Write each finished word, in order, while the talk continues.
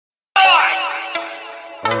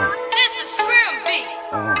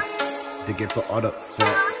Dig it for all the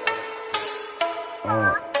facts.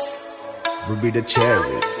 Ruby the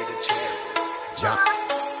cherry. Ja.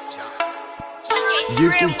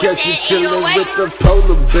 You can catch me chillin' with the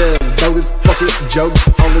polar bears. Bogus fucking jokes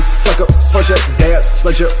on the sucker. Punch a dance,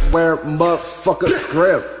 sweatshirt, wear motherfucker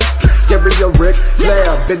scrim. Scary your Rick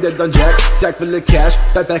Flair, bend it on Jack, sack full of cash,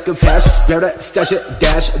 backpack of hash, grab that, stash it,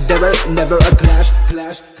 dash, there ain't never a clash,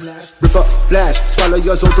 rip up, flash, swallow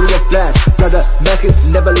your soul through a flash, grab the basket,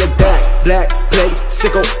 never look back, black, plague,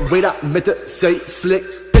 sicko, wait up, meant to say slick,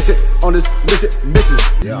 piss it on this, miss it, misses,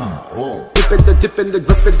 dippin' the dippin', the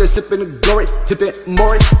grippin', the sippin', the glory, tippin',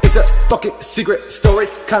 more, it's a fucking secret story,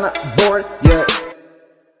 kinda boring, yeah,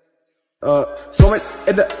 swimming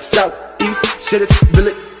in the southeast, shit is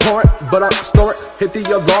really pouring, but I'm storing, hit the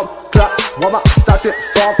alarm clock, while my stocks hit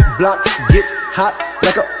farm blocks, gets hot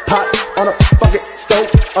like a pot on a fucking stove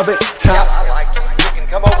oven top. I like it. You can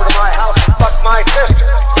come over to my house and fuck my sister.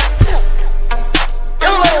 You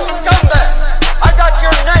little scumbag! I got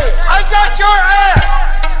your name! I got your ass!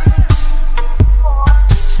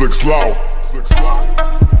 Six loud.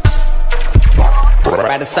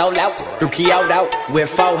 Ride a soul out, through Kyoto with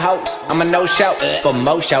 4 hoes. I'm a no-show for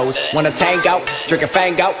more shows. Wanna tango, drink a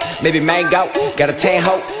fango, maybe mango. Got a 10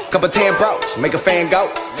 hoe, couple 10 bros. Make a fan go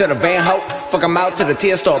to the van hoe. Fuck 'em out to the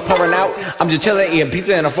tears start pouring out. I'm just chillin', eating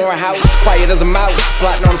pizza in a foreign house. Quiet as a mouse,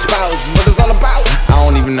 plotting on the spouse. What it's all about, I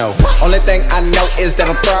don't even know. Only thing I know is that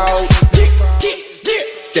I'm throw.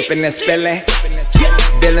 Sippin' and spillin',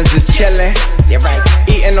 villains is chillin'. Yeah right,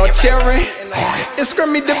 eating or cheering. It's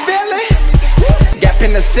Grimmy the villain. Got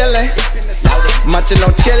penicillin, munchin'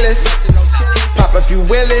 no chilies. Pop a few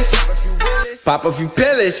willies, pop a few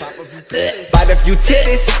pillies, bite a few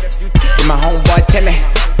titties. With my homeboy Timmy,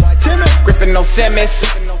 grippin' no Simmons.